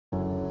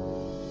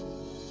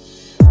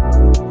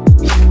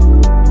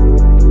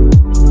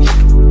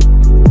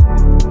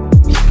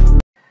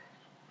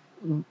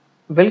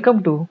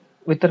Welcome to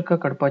Vitarka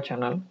Kadpa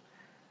channel.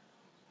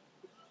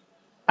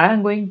 I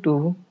am going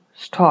to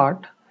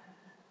start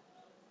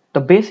the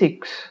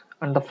basics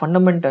and the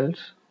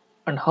fundamentals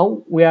and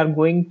how we are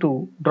going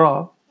to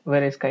draw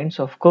various kinds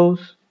of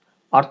curves,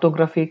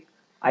 orthographic,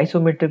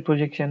 isometric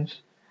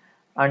projections,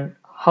 and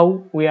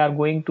how we are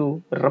going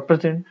to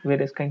represent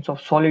various kinds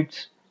of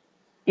solids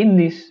in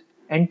this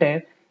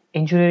entire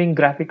engineering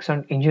graphics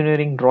and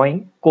engineering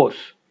drawing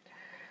course.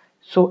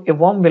 So a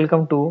warm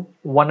welcome to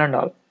one and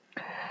all.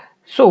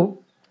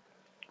 So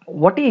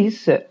what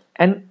is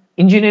an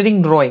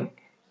engineering drawing?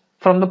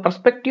 From the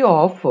perspective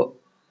of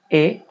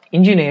a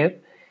engineer,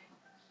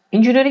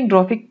 engineering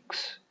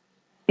graphics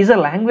is a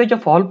language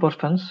of all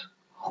persons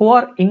who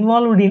are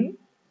involved in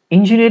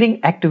engineering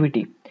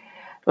activity.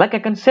 Like I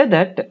can say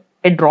that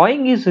a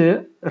drawing is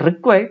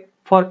required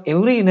for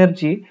every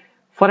energy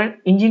for an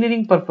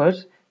engineering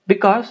purpose,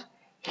 because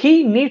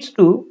he needs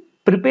to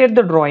prepare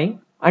the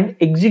drawing and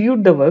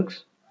execute the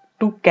works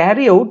to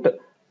carry out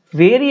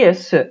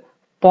various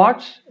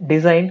parts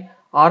design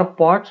or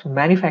parts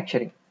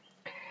manufacturing.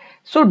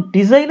 So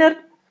designer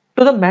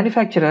to the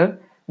manufacturer,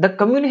 the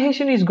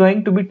communication is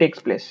going to be takes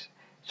place.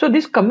 So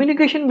this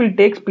communication will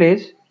takes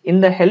place in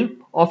the help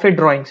of a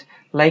drawings,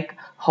 like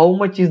how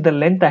much is the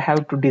length I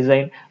have to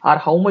design, or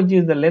how much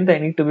is the length I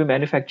need to be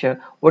manufactured,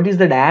 what is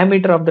the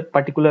diameter of that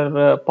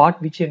particular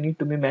part which I need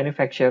to be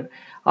manufactured,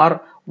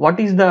 or what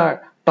is the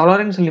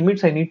tolerance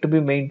limits I need to be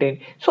maintained.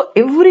 So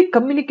every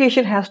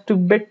communication has to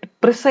be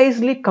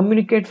precisely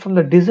communicate from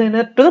the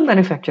designer to the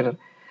manufacturer.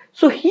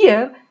 So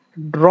here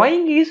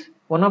drawing is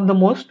one of the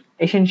most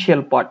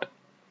essential part,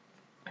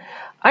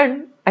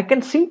 and I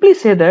can simply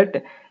say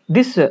that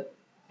this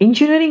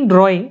engineering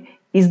drawing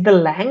is the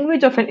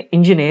language of an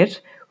engineer,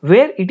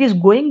 where it is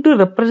going to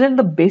represent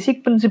the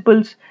basic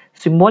principles,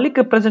 symbolic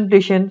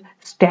representation,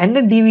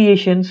 standard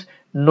deviations,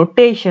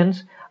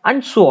 notations,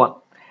 and so on.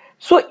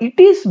 So it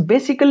is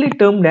basically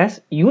termed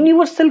as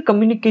universal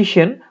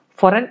communication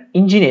for an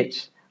engineer,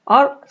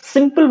 or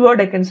simple word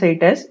I can say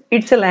it as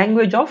it's a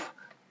language of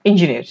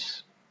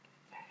engineers.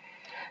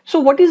 So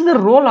what is the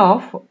role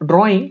of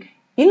drawing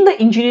in the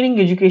engineering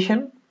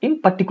education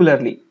in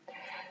particularly?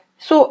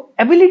 So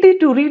ability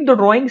to read the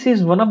drawings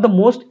is one of the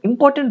most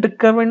important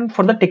requirement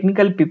for the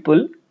technical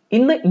people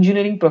in the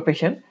engineering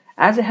profession.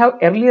 As I have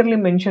earlier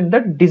mentioned,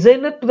 that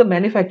designer to the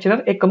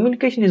manufacturer, a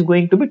communication is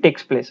going to be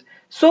takes place.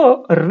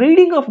 So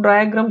reading of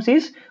diagrams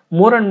is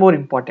more and more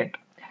important.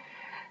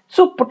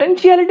 So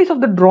potentialities of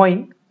the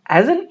drawing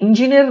as an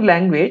engineer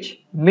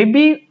language may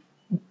be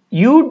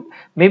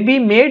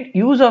made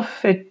use of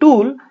a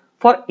tool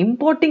for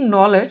importing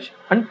knowledge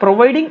and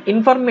providing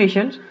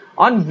information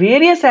on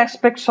various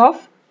aspects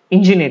of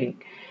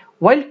engineering.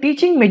 While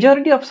teaching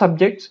majority of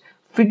subjects,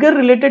 figure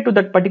related to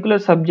that particular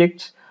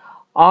subjects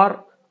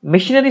or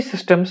machinery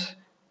systems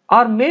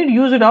are made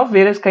use of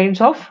various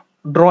kinds of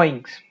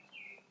drawings.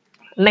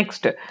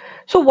 Next,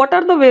 so what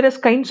are the various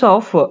kinds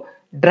of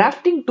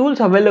drafting tools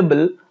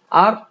available,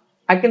 or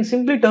I can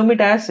simply term it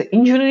as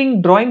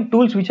engineering drawing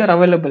tools which are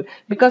available,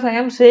 because I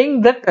am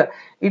saying that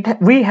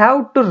we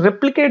have to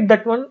replicate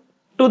that one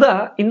to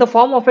the in the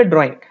form of a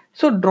drawing.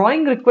 So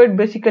drawing required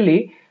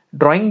basically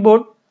drawing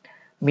board,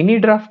 mini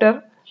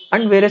drafter,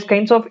 and various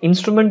kinds of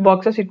instrument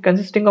boxes. It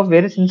consisting of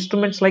various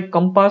instruments like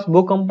compass,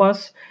 bow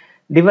compass,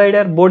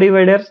 divider, bow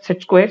divider,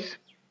 set squares,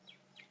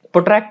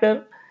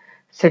 protractor,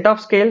 set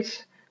of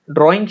scales,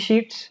 drawing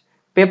sheets,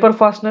 paper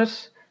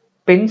fasteners,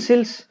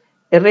 pencils,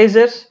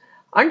 erasers,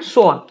 and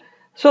so on.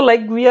 So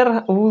like we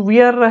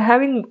are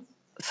having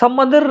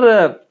some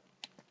other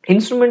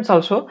instruments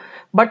also,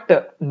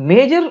 but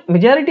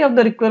majority of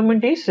the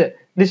requirement is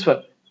this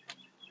one.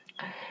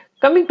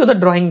 Coming to the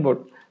drawing board.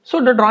 So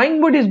the drawing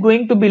board is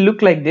going to be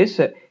look like this.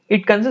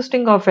 It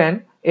consisting of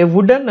a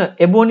wooden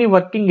ebony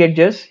working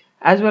edges,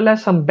 as well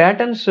as some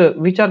battens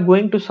which are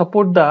going to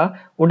support the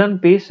wooden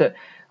piece,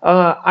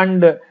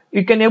 and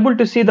you can able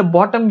to see the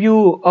bottom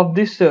view of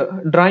this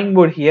drawing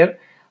board here.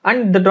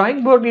 And the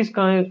drawing board is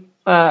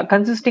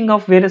consisting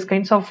of various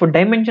kinds of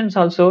dimensions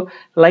also,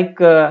 like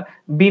B0,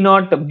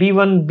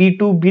 B1, B2,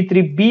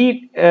 B3.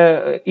 B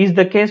is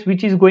the case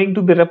which is going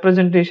to be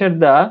representation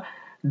the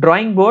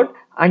drawing board,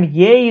 and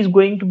A is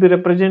going to be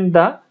represent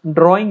the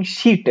drawing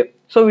sheet.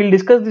 So we'll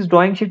discuss this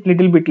drawing sheet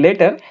little bit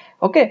later.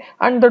 Okay,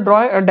 and the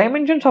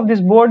dimensions of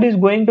this board is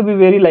going to be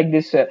very like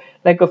this,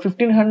 like a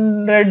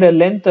 1500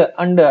 length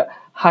and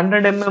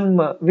 100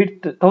 mm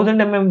width, 1000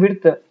 mm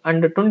width,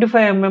 and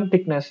 25 mm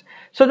thickness.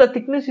 So the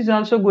thickness is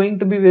also going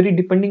to be very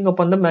depending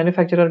upon the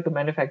manufacturer to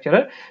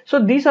manufacturer.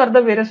 So these are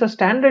the various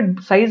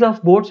standard size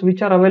of boards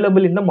which are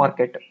available in the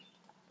market.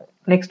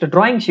 Next,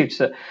 drawing sheets.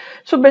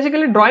 So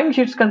basically drawing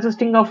sheets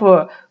consisting of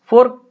 5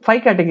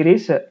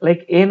 categories,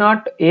 like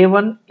A0,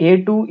 A1,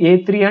 A2,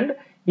 A3, and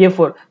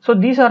A4. So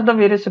these are the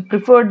various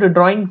preferred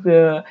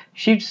drawing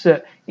sheets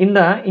in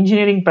the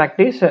engineering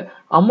practice.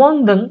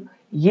 Among them,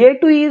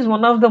 A2 is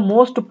one of the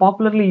most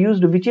popularly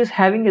used, which is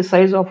having a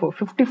size of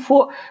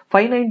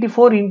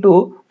 594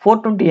 into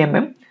 420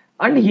 mm,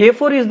 and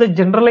A4 is the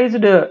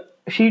generalized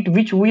sheet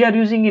which we are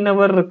using in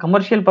our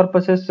commercial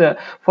purposes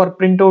for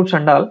printouts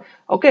and all.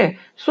 Okay,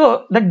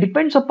 so that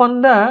depends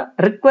upon the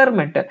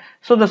requirement.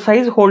 So the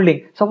size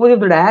holding, suppose if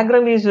the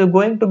diagram is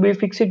going to be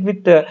fixed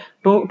with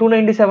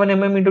 297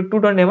 mm into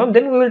 220 mm,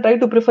 then we will try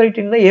to prefer it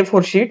in the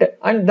A4 sheet,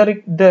 and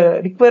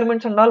the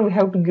requirements and all we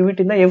have to give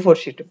it in the A4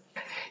 sheet.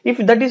 If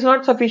that is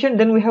not sufficient,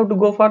 then we have to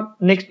go for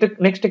next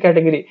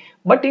category.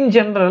 But in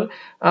general,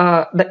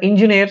 the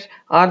engineers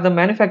or the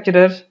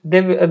manufacturers,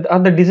 or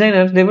the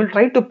designers, they will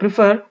try to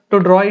prefer to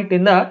draw it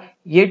in the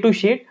A2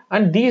 sheet,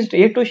 and these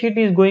A2 sheet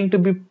is going to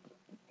be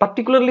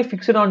particularly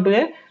fixed onto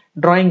a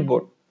drawing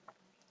board.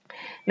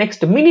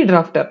 Next, mini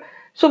drafter.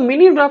 So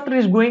mini drafter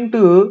is going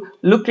to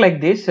look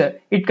like this.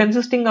 It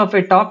consisting of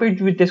a top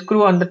edge with a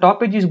screw, and the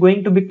top edge is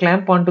going to be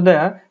clamped onto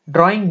the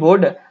drawing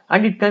board,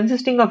 and it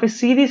consisting of a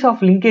series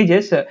of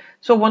linkages.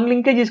 So one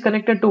linkage is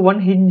connected to one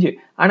hinge,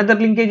 another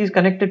linkage is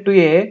connected to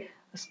a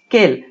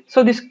scale.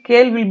 So this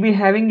scale will be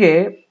having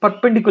a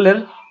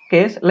perpendicular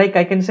case, like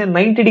I can say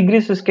 90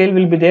 degrees scale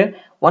will be there.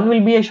 One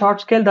will be a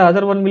short scale, the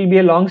other one will be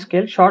a long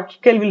scale. Short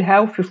scale will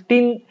have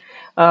 15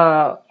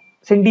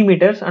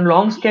 centimeters and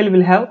long scale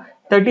will have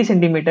 30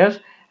 centimeters.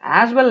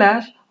 As well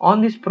as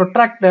on this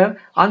protractor,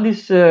 on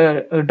this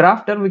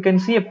drafter, we can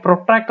see a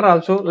protractor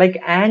also,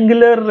 like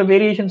angular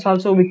variations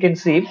also we can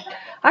see.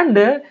 And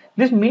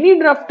this mini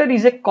drafter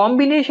is a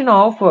combination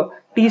of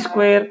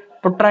T-square,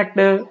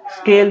 protractor,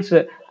 scales,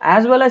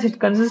 as well as it's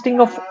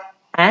consisting of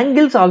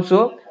angles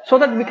also, so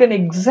that we can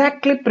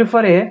exactly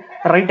prefer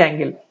a right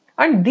angle.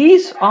 And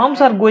these arms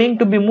are going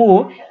to be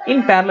moved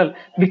in parallel.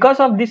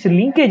 Because of these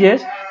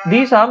linkages,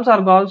 these arms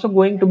are also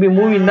going to be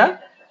moved in the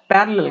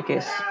parallel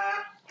case.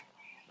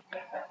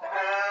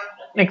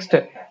 Next,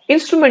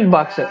 instrument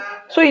box.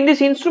 So in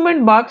this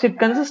instrument box, it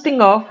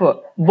consisting of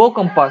bow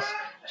compass.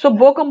 So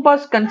bow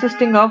compass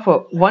consisting of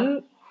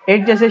one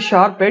edge as a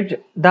sharp edge,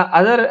 the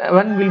other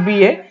one will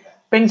be a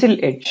pencil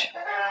edge.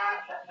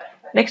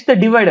 Next, the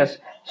dividers.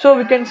 So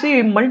we can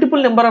see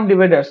multiple number of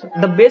dividers.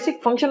 The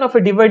basic function of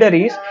a divider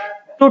is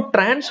to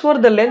transfer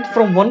the length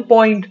from one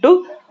point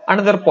to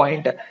another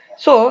point.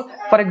 So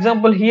for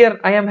example, here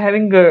I am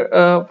having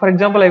for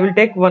example, I will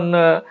take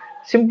one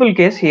simple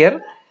case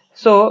here.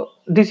 So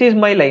this is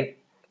my line.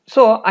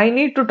 So I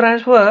need to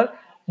transfer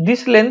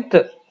this length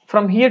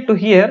from here to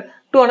here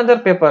to another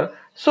paper.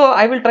 So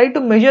I will try to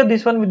measure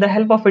this one with the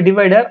help of a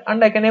divider,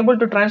 and I can able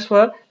to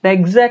transfer the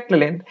exact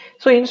length.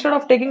 So instead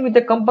of taking with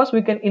the compass,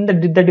 we can, in the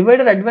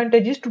divider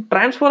advantage is to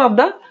transfer of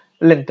the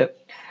length.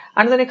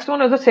 And the next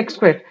one is the set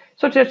square.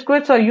 So set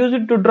squares are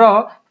used to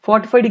draw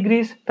 45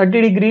 degrees,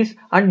 30 degrees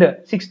and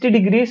 60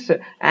 degrees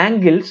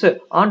angles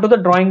onto the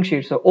drawing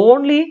sheet. So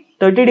only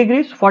 30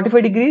 degrees,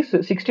 45 degrees,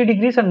 60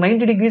 degrees and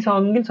 90 degrees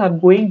angles are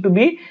going to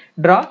be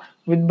drawn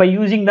with by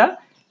using the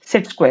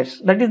set squares.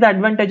 That is the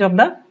advantage of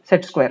the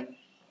set square.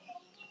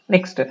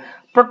 Next,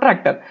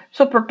 protractor.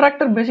 So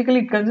protractor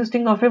basically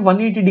consisting of a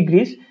 180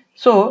 degrees.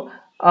 So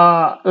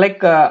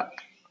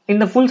in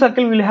the full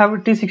circle we will have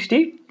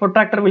T60,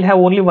 protractor will have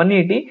only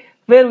 180,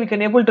 where we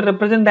can able to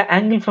represent the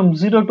angle from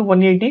 0 to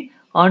 180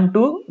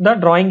 onto the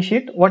drawing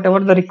sheet, whatever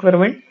the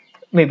requirement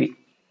may be.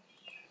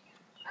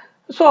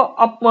 So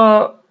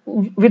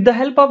with the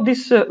help of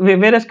this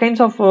various kinds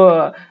of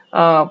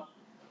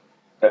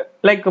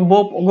like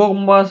bow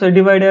compass,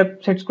 divider,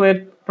 set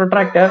square,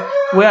 protractor,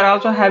 we are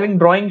also having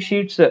drawing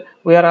sheets,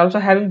 we are also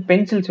having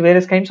pencils,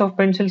 various kinds of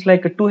pencils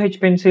like 2H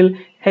pencil,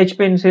 H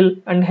pencil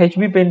and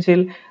HB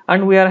pencil,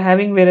 and we are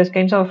having various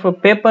kinds of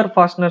paper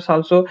fasteners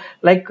also,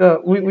 like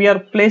we are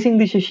placing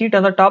this sheet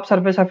on the top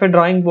surface of a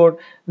drawing board.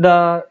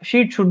 The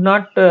sheet should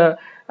not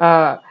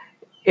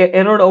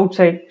erode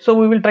outside, so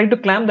we will try to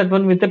clamp that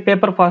one with the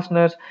paper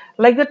fasteners.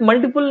 Like that,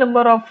 multiple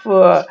number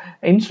of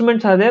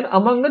instruments are there.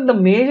 Among them, the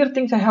major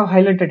things I have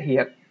highlighted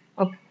here.